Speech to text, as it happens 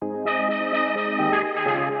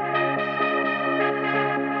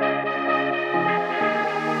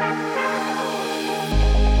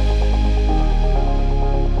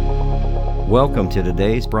Welcome to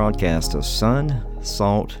today's broadcast of Sun,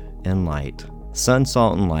 Salt, and Light. Sun,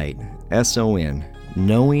 Salt, and Light, S-O-N,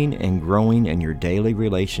 knowing and growing in your daily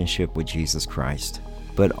relationship with Jesus Christ,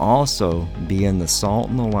 but also being the salt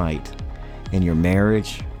and the light in your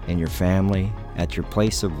marriage, in your family, at your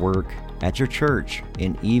place of work, at your church,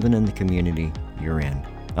 and even in the community you're in.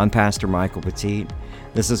 I'm Pastor Michael Petit.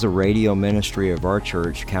 This is a radio ministry of our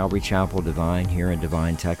church, Calvary Chapel Divine, here in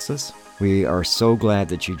Divine, Texas. We are so glad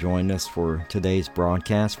that you joined us for today's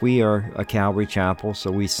broadcast. We are a Calvary Chapel,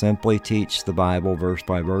 so we simply teach the Bible verse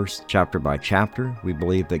by verse, chapter by chapter. We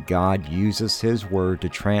believe that God uses His Word to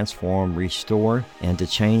transform, restore, and to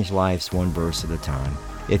change lives one verse at a time.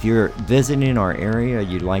 If you're visiting our area,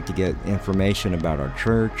 you'd like to get information about our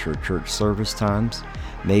church or church service times,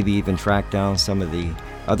 maybe even track down some of the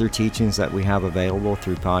other teachings that we have available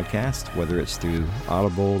through podcast, whether it's through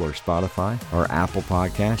Audible or Spotify or Apple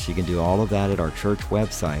Podcasts, you can do all of that at our church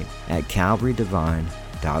website at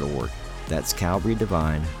calvarydivine.org. That's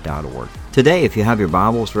calvarydivine.org. Today, if you have your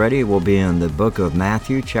Bibles ready, we'll be in the book of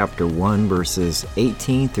Matthew, chapter 1, verses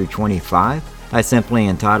 18 through 25. I simply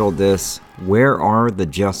entitled this, Where Are the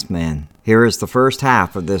Just Men? Here is the first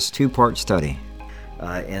half of this two-part study.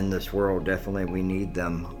 In this world, definitely we need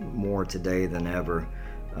them more today than ever.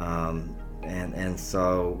 And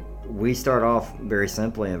so we start off very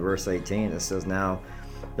simply in verse 18. It says, Now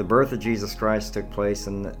the birth of Jesus Christ took place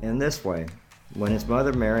in this way. When his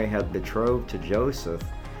mother Mary had betrothed to Joseph,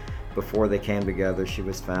 before they came together, she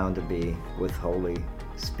was found to be with Holy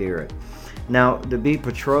Spirit. Now, to be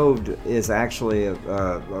betrothed is actually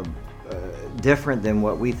different than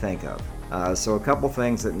what we think of. So a couple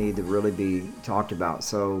things that need to really be talked about.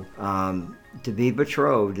 So to be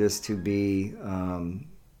betrothed is to be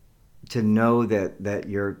to know that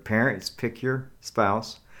your parents pick your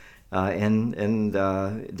spouse during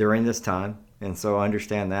this time, and so I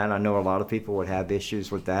understand that. I know a lot of people would have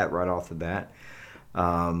issues with that right off the bat,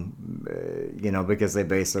 because they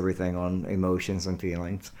base everything on emotions and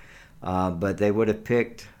feelings. But they would have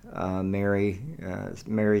picked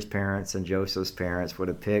Mary's parents and Joseph's parents would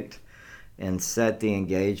have picked and set the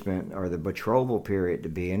engagement or the betrothal period to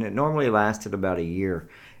be, and it normally lasted about a year.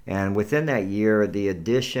 And within that year, the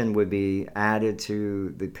addition would be added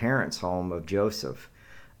to the parents' home of Joseph.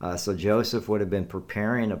 So Joseph would have been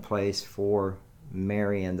preparing a place for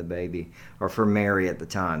Mary and the baby, or for Mary at the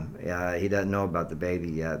time. He doesn't know about the baby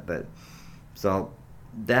yet, but so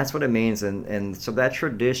that's what it means. And so that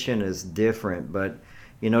tradition is different, but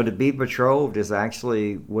to be betrothed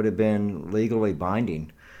would have been legally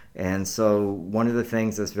binding. And so one of the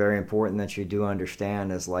things that's very important that you do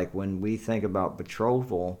understand is, like, when we think about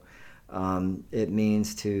betrothal, it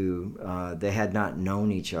means they had not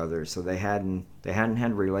known each other, so they hadn't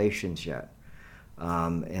had relations yet.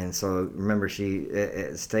 And so remember,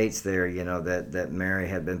 it states there, that Mary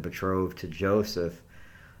had been betrothed to Joseph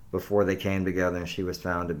before they came together, and she was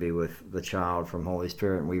found to be with the child from Holy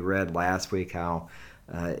Spirit. And we read last week how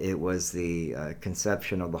it was the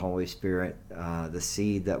conception of the Holy Spirit, the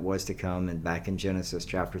seed that was to come, and back in Genesis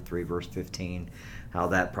chapter 3, verse 15, how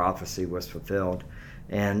that prophecy was fulfilled.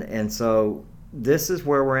 And so this is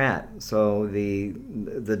where we're at. So the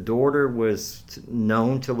daughter was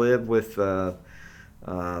known to live with the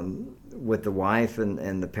wife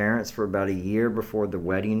and the parents for about a year before the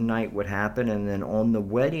wedding night would happen, and then on the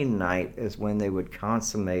wedding night is when they would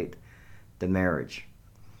consummate the marriage.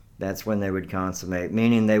 That's when they would consummate,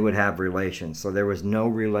 meaning they would have relations. So there was no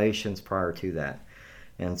relations prior to that.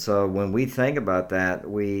 And so when we think about that,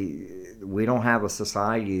 we don't have a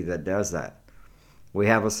society that does that. We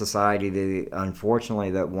have a society that,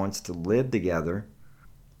 unfortunately, that wants to live together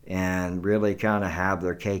and really kind of have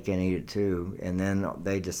their cake and eat it too. And then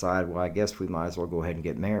they decide, well, I guess we might as well go ahead and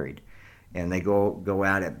get married. And they go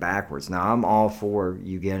at it backwards. Now, I'm all for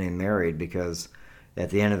you getting married, because at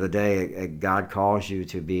the end of the day, God calls you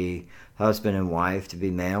to be husband and wife, to be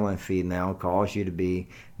male and female, calls you to be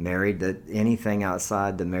married. That anything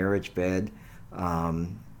outside the marriage bed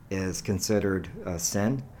is considered a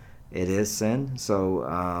sin. It is sin.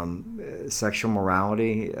 So sexual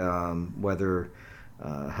morality, whether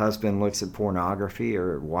husband looks at pornography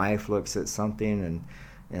or wife looks at something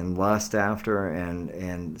and lust after,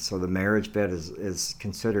 and so the marriage bed is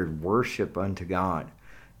considered worship unto God.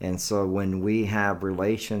 And so when we have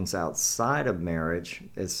relations outside of marriage,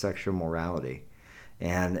 it's sexual morality.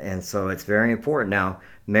 And so it's very important. Now,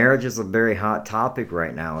 marriage is a very hot topic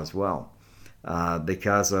right now as well,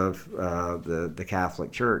 because of the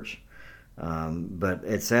Catholic Church. But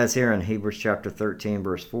it says here in Hebrews chapter 13,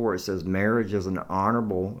 verse 4, it says, marriage is an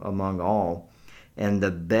honorable among all, and the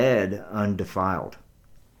bed undefiled.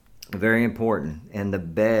 Very important. And the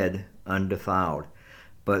bed undefiled.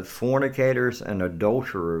 But fornicators and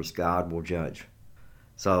adulterers God will judge.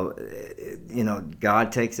 So,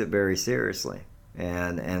 God takes it very seriously.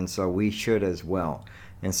 And so we should as well.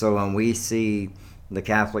 And so when we see the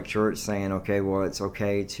Catholic Church saying, okay, well, it's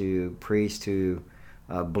okay to priests to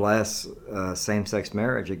bless same-sex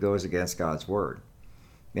marriage, it goes against God's word.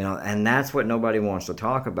 And that's what nobody wants to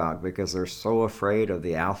talk about, because they're so afraid of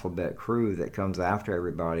the alphabet crew that comes after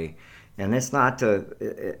everybody. And it's not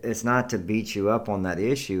to beat you up on that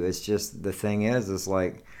issue. It's just, the thing is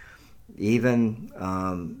like, even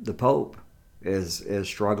the Pope is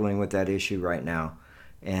struggling with that issue right now.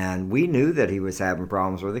 And we knew that he was having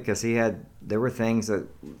problems with it, because there were things that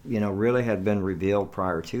really had been revealed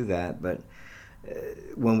prior to that. But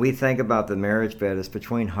when we think about the marriage bed, it's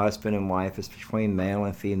between husband and wife, it's between male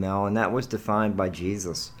and female, and that was defined by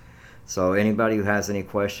Jesus. So anybody who has any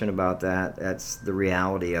question about that, that's the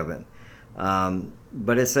reality of it.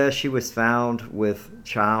 But it says she was found with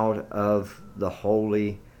child of the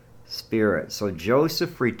Holy Spirit. So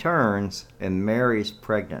Joseph returns and Mary's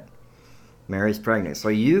pregnant. So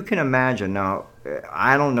you can imagine, now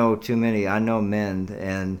I don't know too many, I know men,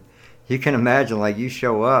 and you can imagine, like, you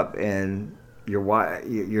show up and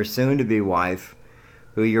your soon-to-be wife,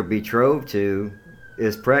 who you're betrothed to,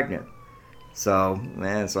 is pregnant. So,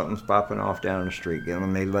 man, something's popping off down the street. Let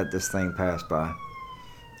me let this thing pass by.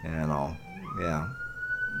 And all. Yeah,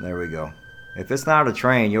 there we go. If it's not a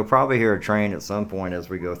train, you'll probably hear a train at some point as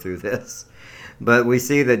we go through this. But we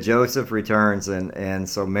see that Joseph returns, and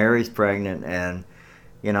so Mary's pregnant, and,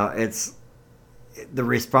 it's the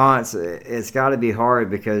response, it's got to be hard,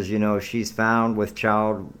 because, she's found with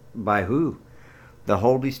child by who? The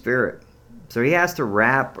Holy Spirit. So he has to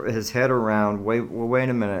wrap his head around, wait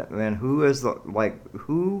a minute, man, who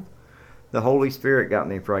the Holy Spirit got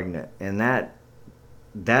me pregnant? And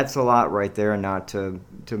that's a lot right there, not to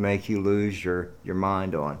make you lose your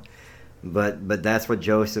mind on. But that's what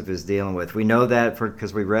Joseph is dealing with. We know that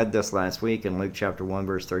because we read this last week in Luke chapter 1,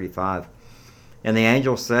 verse 35. And the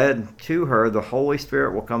angel said to her, the Holy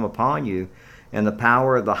Spirit will come upon you, and the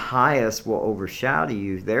power of the highest will overshadow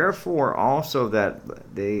you. Therefore also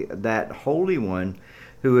that Holy One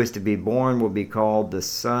who is to be born will be called the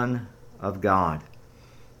Son of God.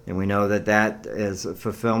 And we know that is a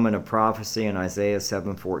fulfillment of prophecy in Isaiah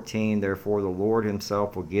 7:14. Therefore the Lord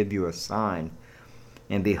himself will give you a sign.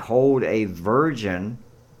 And behold, a virgin,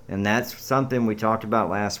 and that's something we talked about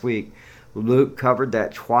last week. Luke covered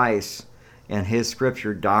that twice in his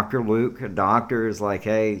scripture. Dr. Luke, a doctor, is like,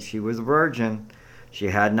 hey, she was a virgin. She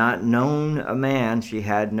had not known a man. She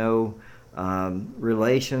had no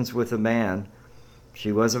relations with a man.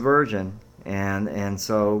 She was a virgin. And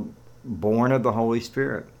so born of the Holy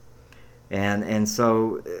Spirit. And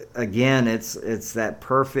so, again, it's that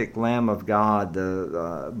perfect Lamb of God,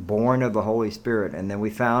 the born of the Holy Spirit. And then we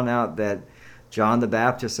found out that John the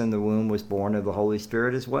Baptist in the womb was born of the Holy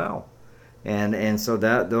Spirit as well. And so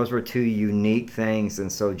those were two unique things.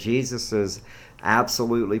 And so Jesus is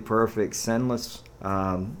absolutely perfect, sinless,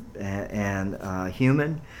 and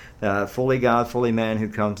human, fully God, fully man, who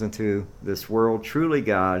comes into this world, truly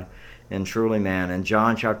God and truly man. In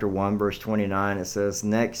John chapter 1, verse 29, it says,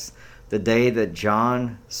 next, the day that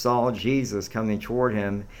John saw Jesus coming toward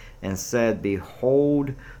him and said,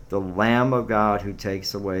 behold, the Lamb of God who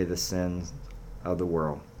takes away the sins of the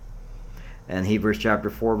world. And Hebrews chapter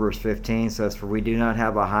 4, verse 15 says, for we do not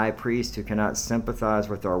have a high priest who cannot sympathize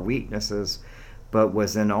with our weaknesses, but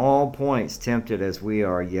was in all points tempted as we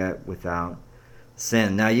are, yet without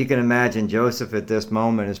sin. Now you can imagine Joseph at this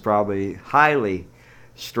moment is probably highly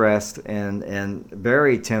stressed and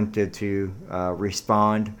very tempted to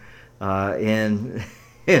respond in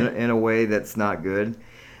a way that's not good,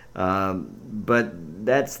 but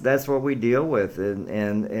that's what we deal with,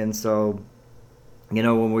 and so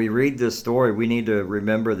when we read this story, we need to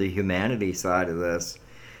remember the humanity side of this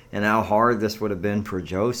and how hard this would have been for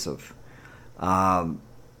Joseph, and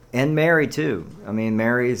Mary too. I mean,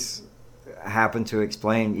 Mary's happened to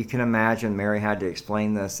explain. You can imagine Mary had to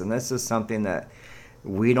explain this, and this is something that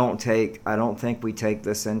I don't think we take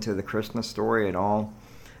this into the Christmas story at all.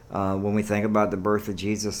 When we think about the birth of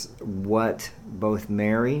Jesus, what both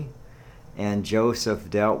Mary and Joseph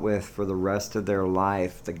dealt with for the rest of their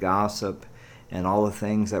life, the gossip and all the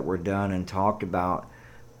things that were done and talked about,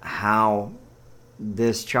 how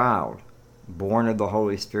this child, born of the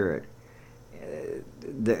Holy Spirit,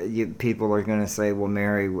 people are going to say, well,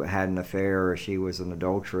 Mary had an affair, or she was an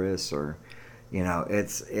adulteress, or,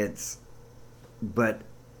 but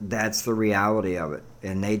that's the reality of it.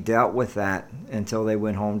 And they dealt with that until they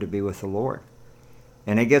went home to be with the Lord.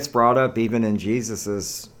 And it gets brought up even in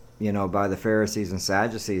Jesus's by the Pharisees and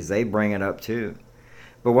Sadducees, they bring it up too.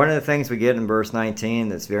 But one of the things we get in verse 19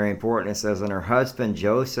 that's very important, it says, "And her husband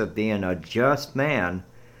Joseph, being a just man,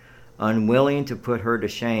 unwilling to put her to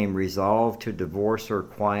shame, resolved to divorce her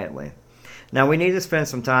quietly." Now we need to spend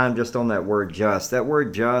some time just on that word just. That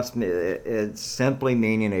word just, it's simply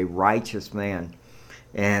meaning a righteous man.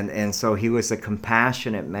 And so he was a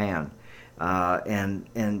compassionate man.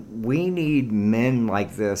 And we need men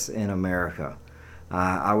like this in America.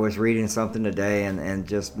 I was reading something today and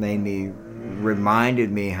just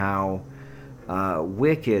reminded me how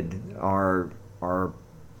wicked our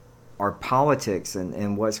politics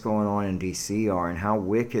and what's going on in D.C. are, and how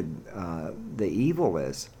wicked the evil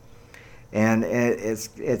is. And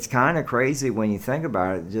it's kind of crazy when you think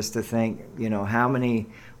about it, just to think,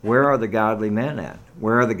 where are the godly men at?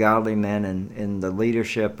 Where are the godly men in the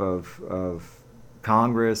leadership of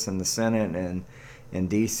Congress and the Senate and in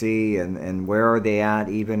D.C. and where are they at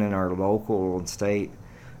even in our local and state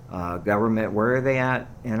government? Where are they at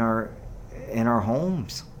in our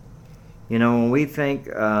homes? When we think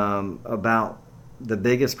about the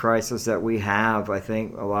biggest crisis that we have, I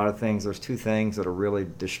think a lot of things, there's two things that are really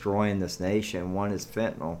destroying this nation. One is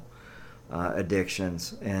fentanyl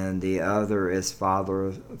addictions, and the other is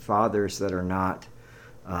fathers that are not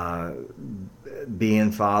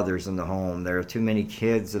being fathers in the home. There are too many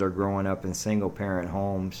kids that are growing up in single-parent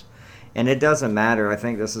homes. And it doesn't matter. I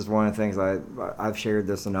think this is one of the things I've shared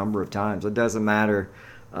this a number of times. It doesn't matter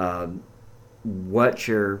what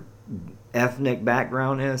your ethnic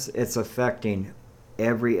background is. It's affecting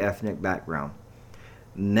every ethnic background.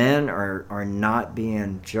 Men are not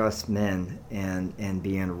being just men and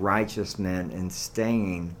being righteous men and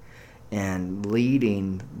staying and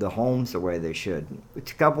leading the homes the way they should. A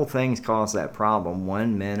couple things cause that problem.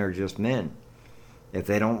 One, men are just men. If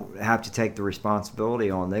they don't have to take the responsibility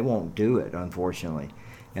on, they won't do it, unfortunately.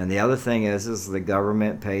 And the other thing is the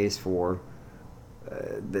government pays for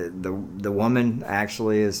the woman.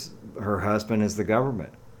 Actually, is her husband is the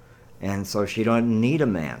government, and so she doesn't need a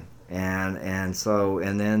man. And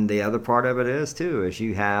then the other part of it is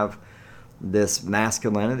you have this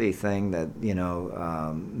masculinity thing that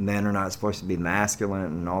men are not supposed to be masculine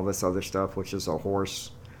and all this other stuff, which is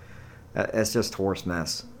it's just horse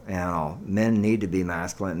mess. Men need to be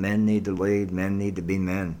masculine. Men need to lead. Men need to be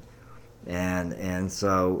men. And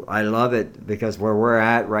so I love it, because where we're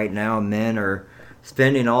at right now, men are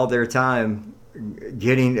spending all their time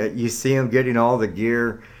you see them getting all the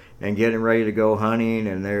gear and getting ready to go hunting,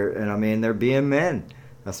 and they're being men.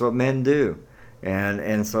 That's what men do.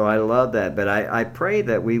 And so I love that. But I pray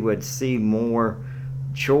that we would see more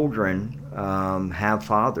children have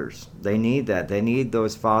fathers. They need that. They need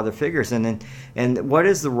those father figures. And what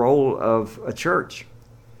is the role of a church?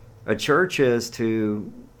 A church is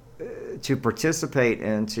to participate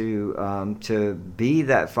and to be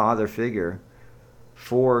that father figure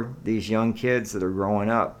for these young kids that are growing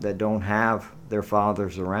up that don't have their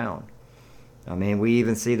fathers around. We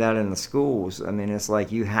even see that in the schools. It's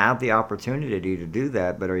like you have the opportunity to do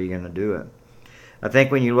that, but are you going to do it? I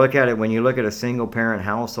think when you look at a single-parent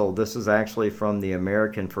household, this is actually from the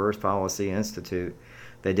American First Policy Institute.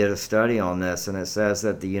 They did a study on this, and it says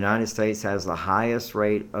that the United States has the highest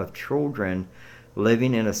rate of children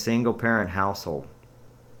living in a single-parent household.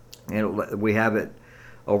 And we have it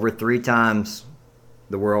over 3 times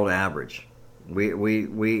the world average.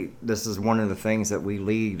 This is one of the things that we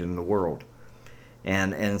lead in the world.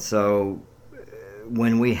 And so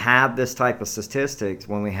when we have this type of statistics,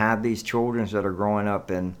 when we have these children that are growing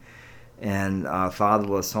up in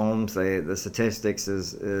fatherless homes, the statistics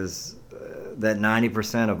is that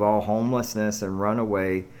 90% of all homelessness and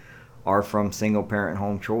runaway are from single-parent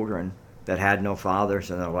home children that had no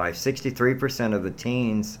fathers in their life. 63% of the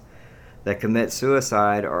teens that commit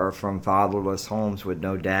suicide are from fatherless homes with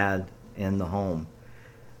no dad in the home.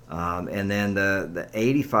 And then the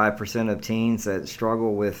 85% of teens that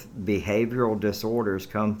struggle with behavioral disorders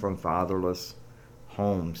come from fatherless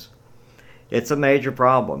homes. It's a major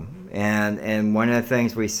problem. And one of the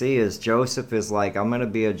things we see is Joseph is like, I'm going to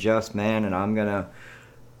be a just man, and I'm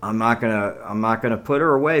not going to put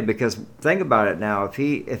her away, because think about it now.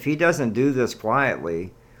 If he doesn't do this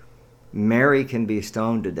quietly, Mary can be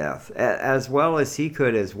stoned to death, as well as he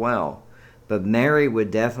could as well. But Mary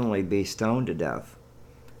would definitely be stoned to death.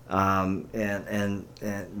 And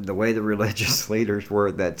the way the religious leaders were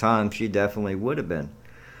at that time, she definitely would have been.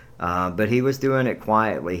 But he was doing it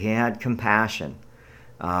quietly. He had compassion.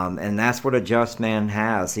 And that's what a just man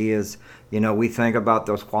has. He is, we think about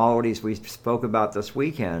those qualities we spoke about this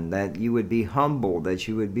weekend, that you would be humble, that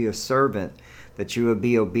you would be a servant, that you would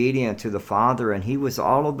be obedient to the Father. And he was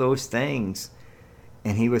all of those things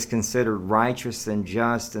and he was considered righteous and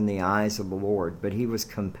just in the eyes of the Lord, but he was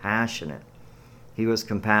compassionate. He was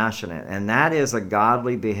compassionate, and that is a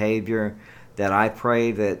godly behavior that I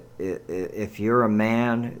pray that if you're a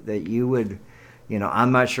man, that you would,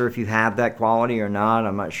 I'm not sure if you have that quality or not.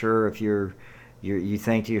 I'm not sure if you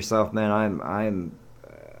think to yourself, man,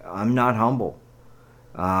 I'm not humble.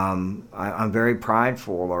 I'm very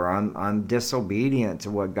prideful, or I'm disobedient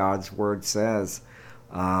to what God's word says,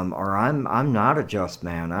 or I'm not a just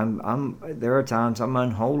man. There are times I'm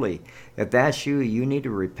unholy. If that's you, you need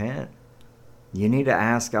to repent. You need to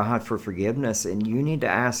ask God for forgiveness, and you need to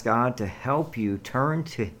ask God to help you turn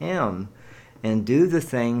to Him and do the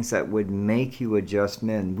things that would make you a just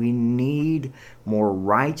man. We need more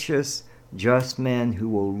righteous, just men who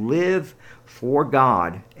will live for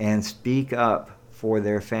God and speak up for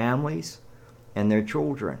their families and their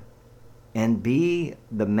children, and be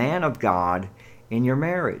the man of God in your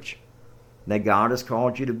marriage that God has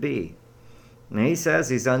called you to be. And he says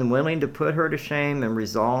he's unwilling to put her to shame and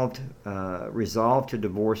resolved to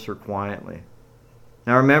divorce her quietly.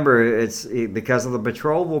 Now remember, it's because of the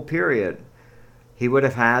betrothal period, he would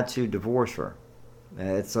have had to divorce her.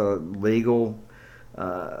 It's a legal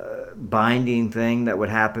binding thing that would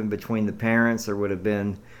happen between the parents. There would have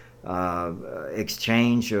been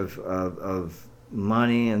exchange of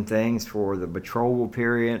money and things for the betrothal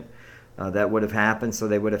period that would have happened, so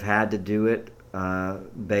they would have had to do it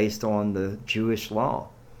based on the Jewish law.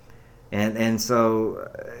 And so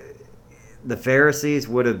the Pharisees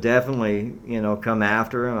would have definitely, come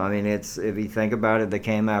after him. I mean, if you think about it, they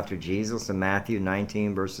came after Jesus in Matthew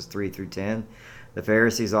 19, verses 3 through 10. The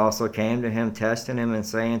Pharisees also came to him, testing him and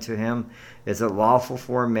saying to him, is it lawful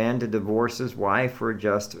for a man to divorce his wife for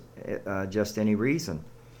just any reason?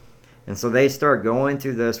 And so they start going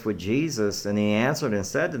through this with Jesus, and he answered and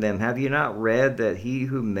said to them, have you not read that he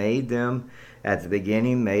who made them at the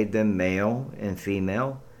beginning made them male and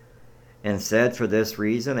female, and said, for this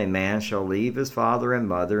reason a man shall leave his father and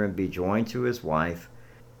mother and be joined to his wife,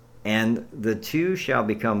 and the two shall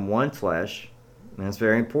become one flesh. And it's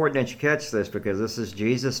very important that you catch this, because this is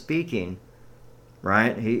Jesus speaking,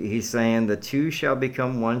 right? He's saying the two shall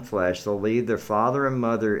become one flesh. They'll leave their father and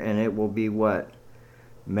mother, and it will be what?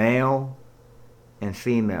 Male and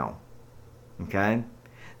female. Okay?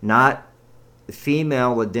 Not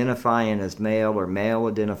female identifying as male or male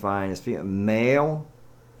identifying as female. Male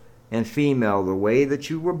and female, the way that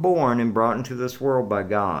you were born and brought into this world by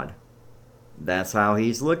God. That's how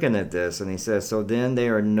he's looking at this. And he says, so then they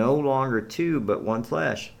are no longer two, but one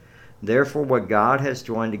flesh. Therefore what God has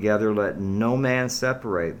joined together, let no man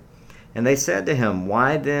separate. And they said to him,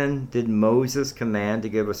 why then did Moses command to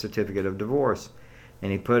give a certificate of divorce?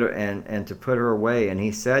 And he put her and to put her away. And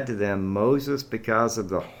he said to them, Moses, because of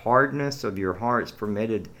the hardness of your hearts,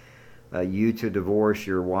 permitted you to divorce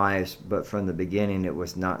your wives, but from the beginning it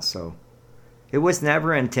was not so. It was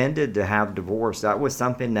never intended to have divorce. That was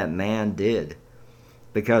something that man did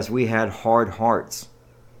because we had hard hearts.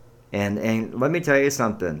 And let me tell you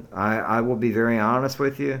something. I will be very honest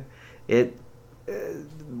with you.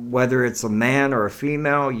 Whether it's a man or a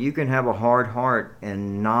female, you can have a hard heart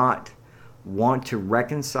and not want to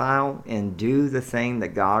reconcile and do the thing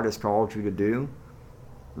that God has called you to do,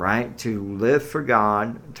 right? To live for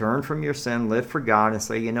God, turn from your sin, live for God, and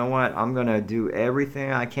say, you know what? I'm going to do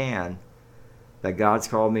everything I can that God's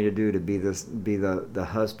called me to do to be the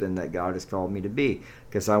husband that God has called me to be,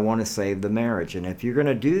 because I want to save the marriage. And if you're going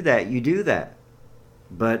to do that, you do that.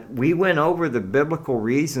 But we went over the biblical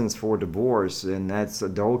reasons for divorce, and that's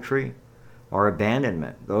adultery or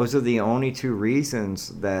abandonment. Those are the only two reasons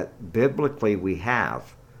that biblically we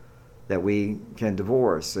have that we can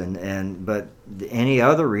divorce. But any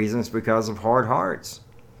other reasons because of hard hearts.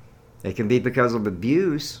 It can be because of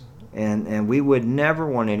abuse, and we would never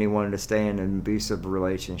want anyone to stay in an abusive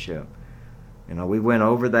relationship. We went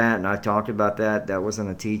over that, and I talked about that. That was in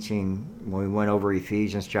a teaching when we went over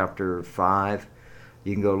Ephesians chapter 5.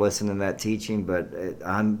 You can go listen to that teaching, but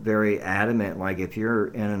I'm very adamant, like if you're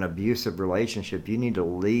in an abusive relationship, you need to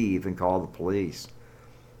leave and call the police.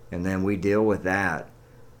 And then we deal with that.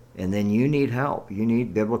 And then you need help. You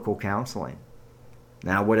need biblical counseling.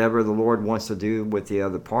 Now, whatever the Lord wants to do with the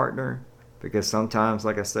other partner, because sometimes,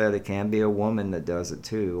 like I said, it can be a woman that does it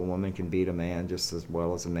too. A woman can beat a man just as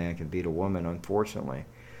well as a man can beat a woman, unfortunately.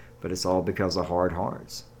 But it's all because of hard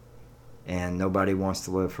hearts. And nobody wants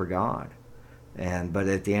to live for God. But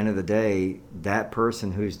at the end of the day, that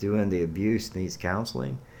person who's doing the abuse needs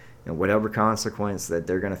counseling, and whatever consequence that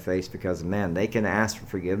they're going to face because of man, they can ask for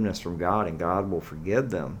forgiveness from God, and God will forgive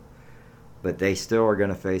them, but they still are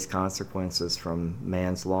going to face consequences from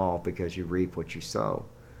man's law, because you reap what you sow.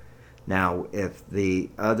 Now, if the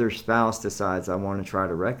other spouse decides, I want to try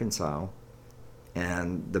to reconcile,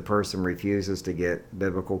 and the person refuses to get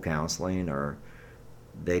biblical counseling, or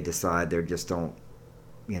they decide they just don't,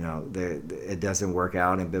 it doesn't work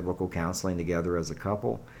out in biblical counseling together as a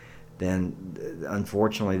couple, then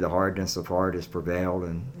unfortunately the hardness of heart has prevailed,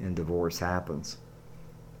 and divorce happens.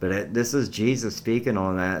 But this is Jesus speaking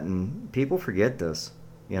on that, and people forget this,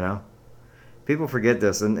 People forget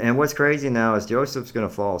this. And what's crazy now is Joseph's going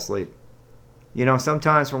to fall asleep.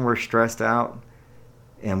 Sometimes when we're stressed out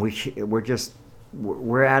and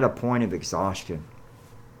we're at a point of exhaustion.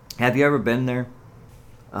 Have you ever been there?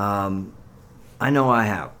 I know I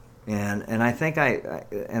have. And I think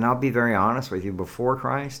and I'll be very honest with you, before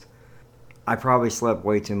Christ, I probably slept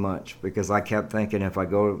way too much, because I kept thinking if I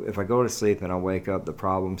go to sleep and I wake up, the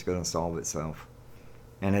problem's going to solve itself.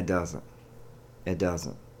 And it doesn't. It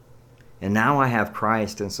doesn't. And now I have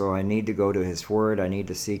Christ, and so I need to go to His Word. I need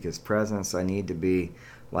to seek His presence. I need to be,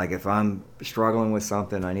 like, if I'm struggling with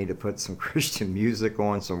something, I need to put some Christian music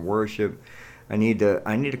on, some worship. I need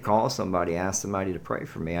to call somebody, ask somebody to pray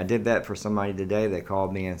for me. I did that for somebody today. They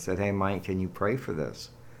called me and said, "Hey, Mike, can you pray for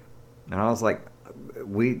this?" And I was like,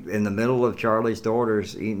 in the middle of Charlie's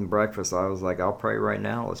daughters eating breakfast, I was like, "I'll pray right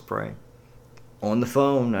now. Let's pray." On the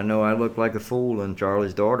phone, I know I look like a fool in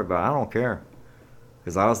Charlie's daughter, but I don't care.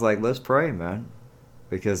 Because I was like, let's pray, man.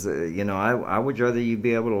 Because, I would rather you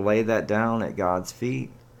be able to lay that down at God's feet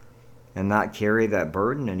and not carry that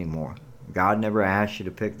burden anymore. God never asked you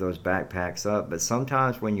to pick those backpacks up. But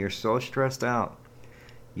sometimes when you're so stressed out,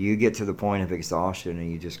 you get to the point of exhaustion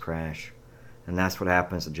and you just crash. And that's what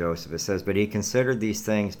happens to Joseph. It says, "But he considered these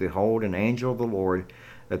things. Behold, an angel of the Lord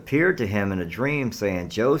appeared to him in a dream, saying,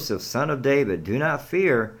 Joseph, son of David, do not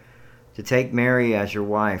fear to take Mary as your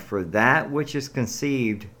wife, for that which is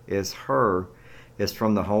conceived is from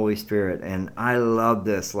the Holy Spirit." And I love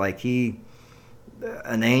this. Like, an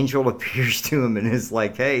angel appears to him and is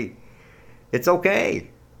like, "Hey, it's okay.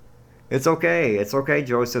 It's okay. It's okay,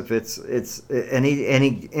 Joseph." And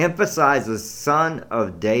he emphasizes son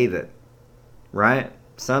of David, right?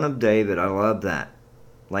 Son of David. I love that.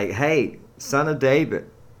 Like, hey, son of David.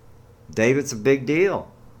 David's a big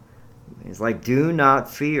deal. He's like, do not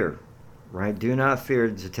fear. Right? Do not fear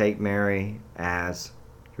to take Mary as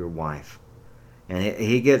your wife. And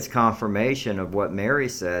he gets confirmation of what Mary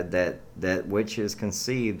said, that which is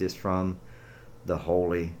conceived is from the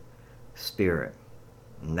Holy Spirit.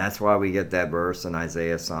 And that's why we get that verse in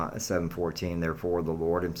Isaiah 7:14. "Therefore the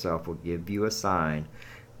Lord Himself will give you a sign.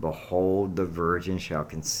 Behold, the virgin shall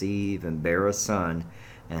conceive and bear a son,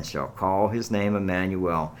 and shall call his name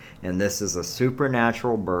Emmanuel." And this is a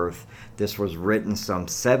supernatural birth. This was written some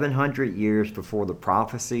 700 years before the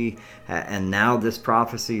prophecy, and now this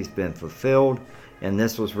prophecy has been fulfilled. And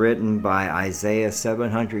this was written by Isaiah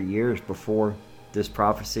 700 years before this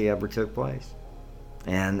prophecy ever took place.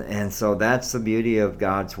 And so that's the beauty of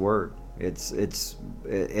God's Word. It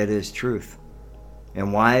is truth.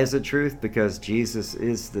 And why is it truth? Because Jesus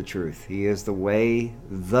is the truth. He is the way,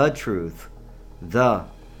 the truth,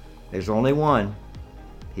 there's only one.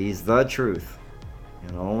 He's the truth.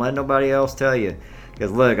 Don't let nobody else tell you.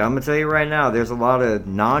 Because look, I'm going to tell you right now, there's a lot of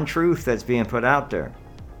non-truth that's being put out there.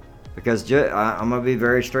 Because I'm going to be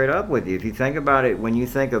very straight up with you. If you think about it, when you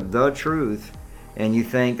think of the truth, and you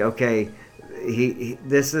think, okay,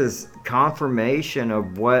 this is confirmation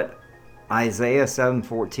of what Isaiah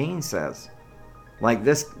 7:14 says. Like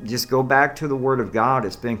this, just go back to the Word of God.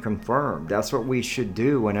 It's been confirmed. That's what we should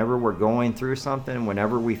do whenever we're going through something,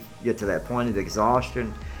 whenever we get to that point of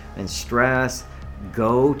exhaustion and stress.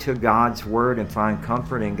 Go to God's Word and find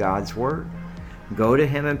comfort in God's Word. Go to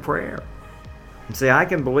Him in prayer. And say, I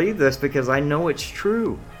can believe this because I know it's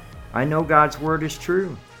true. I know God's Word is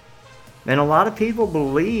true. And a lot of people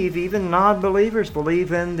believe, even non-believers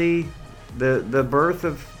believe in the birth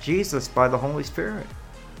of Jesus by the Holy Spirit.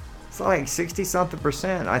 It's like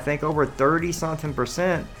 60-something%. I think over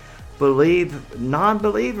 30-something%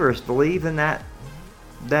 non-believers believe in that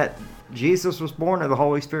Jesus was born of the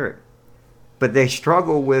Holy Spirit. But they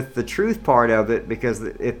struggle with the truth part of it, because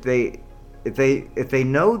if they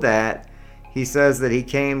know that, He says that He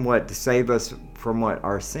came to save us from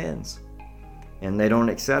our sins. And they don't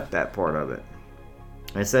accept that part of it.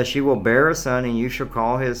 It says, "She will bear a son, and you shall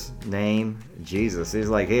call his name Jesus." He's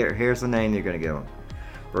like, here's the name you're going to give him.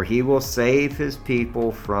 "For he will save his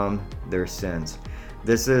people from their sins."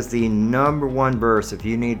 This is the number one verse if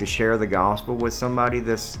you need to share the gospel with somebody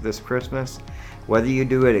this Christmas. Whether you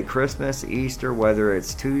do it at Christmas, Easter, whether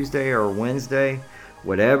it's Tuesday or Wednesday,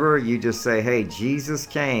 whatever, you just say, hey, Jesus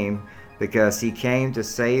came because He came to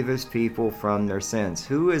save His people from their sins.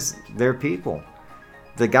 Who is their people?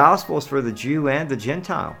 The gospel is for the Jew and the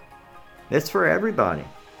Gentile. It's for everybody.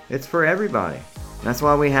 It's for everybody. That's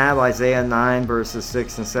why we have Isaiah 9 verses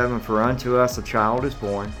 6 and 7. For unto us a child is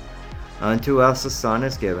born, unto us a son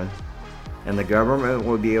is given, and the government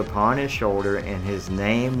will be upon his shoulder, and his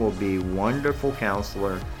name will be Wonderful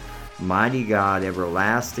Counselor, Mighty God,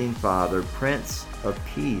 Everlasting Father, Prince of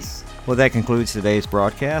Peace. Well, that concludes today's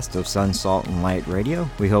broadcast of Sun, Salt, and Light Radio.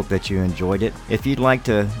 We hope that you enjoyed it. If you'd like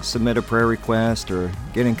to submit a prayer request or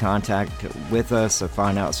get in contact with us or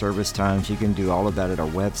find out service times, you can do all of that at our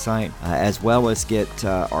website, as well as get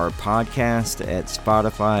our podcast at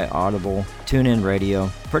Spotify, Audible, TuneIn Radio.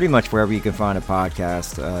 Pretty much wherever you can find a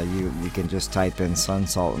podcast, you can just type in Sun,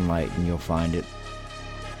 Salt, and Light and you'll find it.